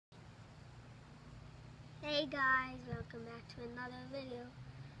Hey guys, welcome back to another video.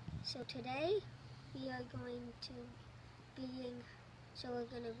 So today we are going to we're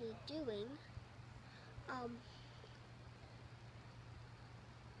going to be doing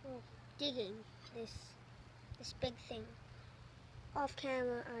digging this big thing. Off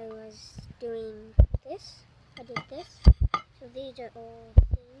camera I was doing this. I did this. So these are all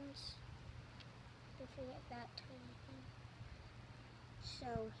things. Don't forget that tiny thing.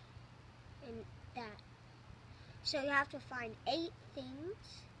 So and that. So you have to find 8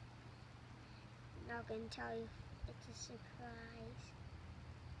 things. I'm not going to tell you. It's a surprise.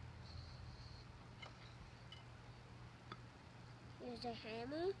 Here's the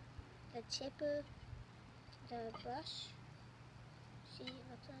hammer, the chipper, the brush. See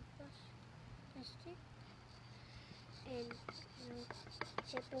what's that brush? That's it. And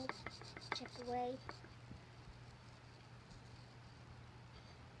chip away.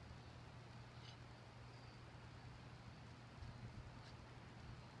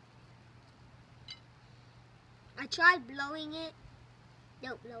 I tried blowing it.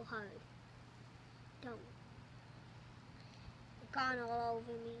 Don't blow hard. Don't. It gone all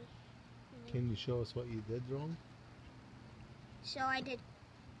over me. Can you show us what you did wrong? So I did,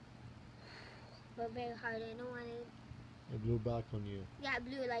 but very hard. I don't want it. It blew back on you. Yeah, it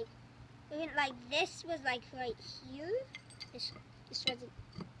blew like, it went like this was like right here. This wasn't.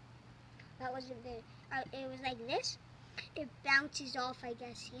 That wasn't there. It was like this. It bounces off, I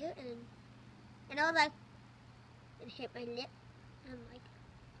guess, here, and I was like, it hit my lip. And I'm like,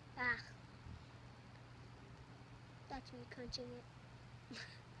 ah. That's me crunching it.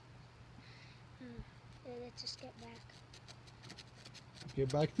 Let's just get back. Get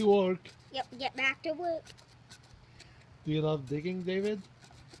back to work. Yep, get back to work. Do you love digging, David?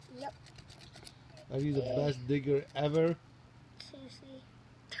 Yep. Are you the best digger ever? Seriously.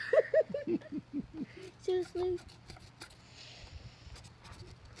 Seriously.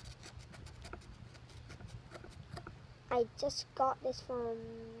 I just got this from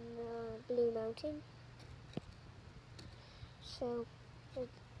Blue Mountain. So, I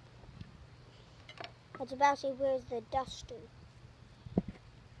was about to say, where's the duster?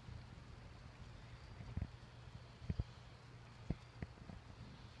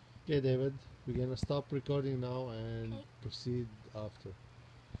 Okay, David, we're gonna stop recording now and Okay. proceed after.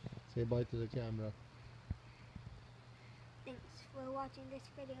 Say bye to the camera. Thanks for watching this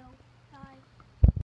video. Bye.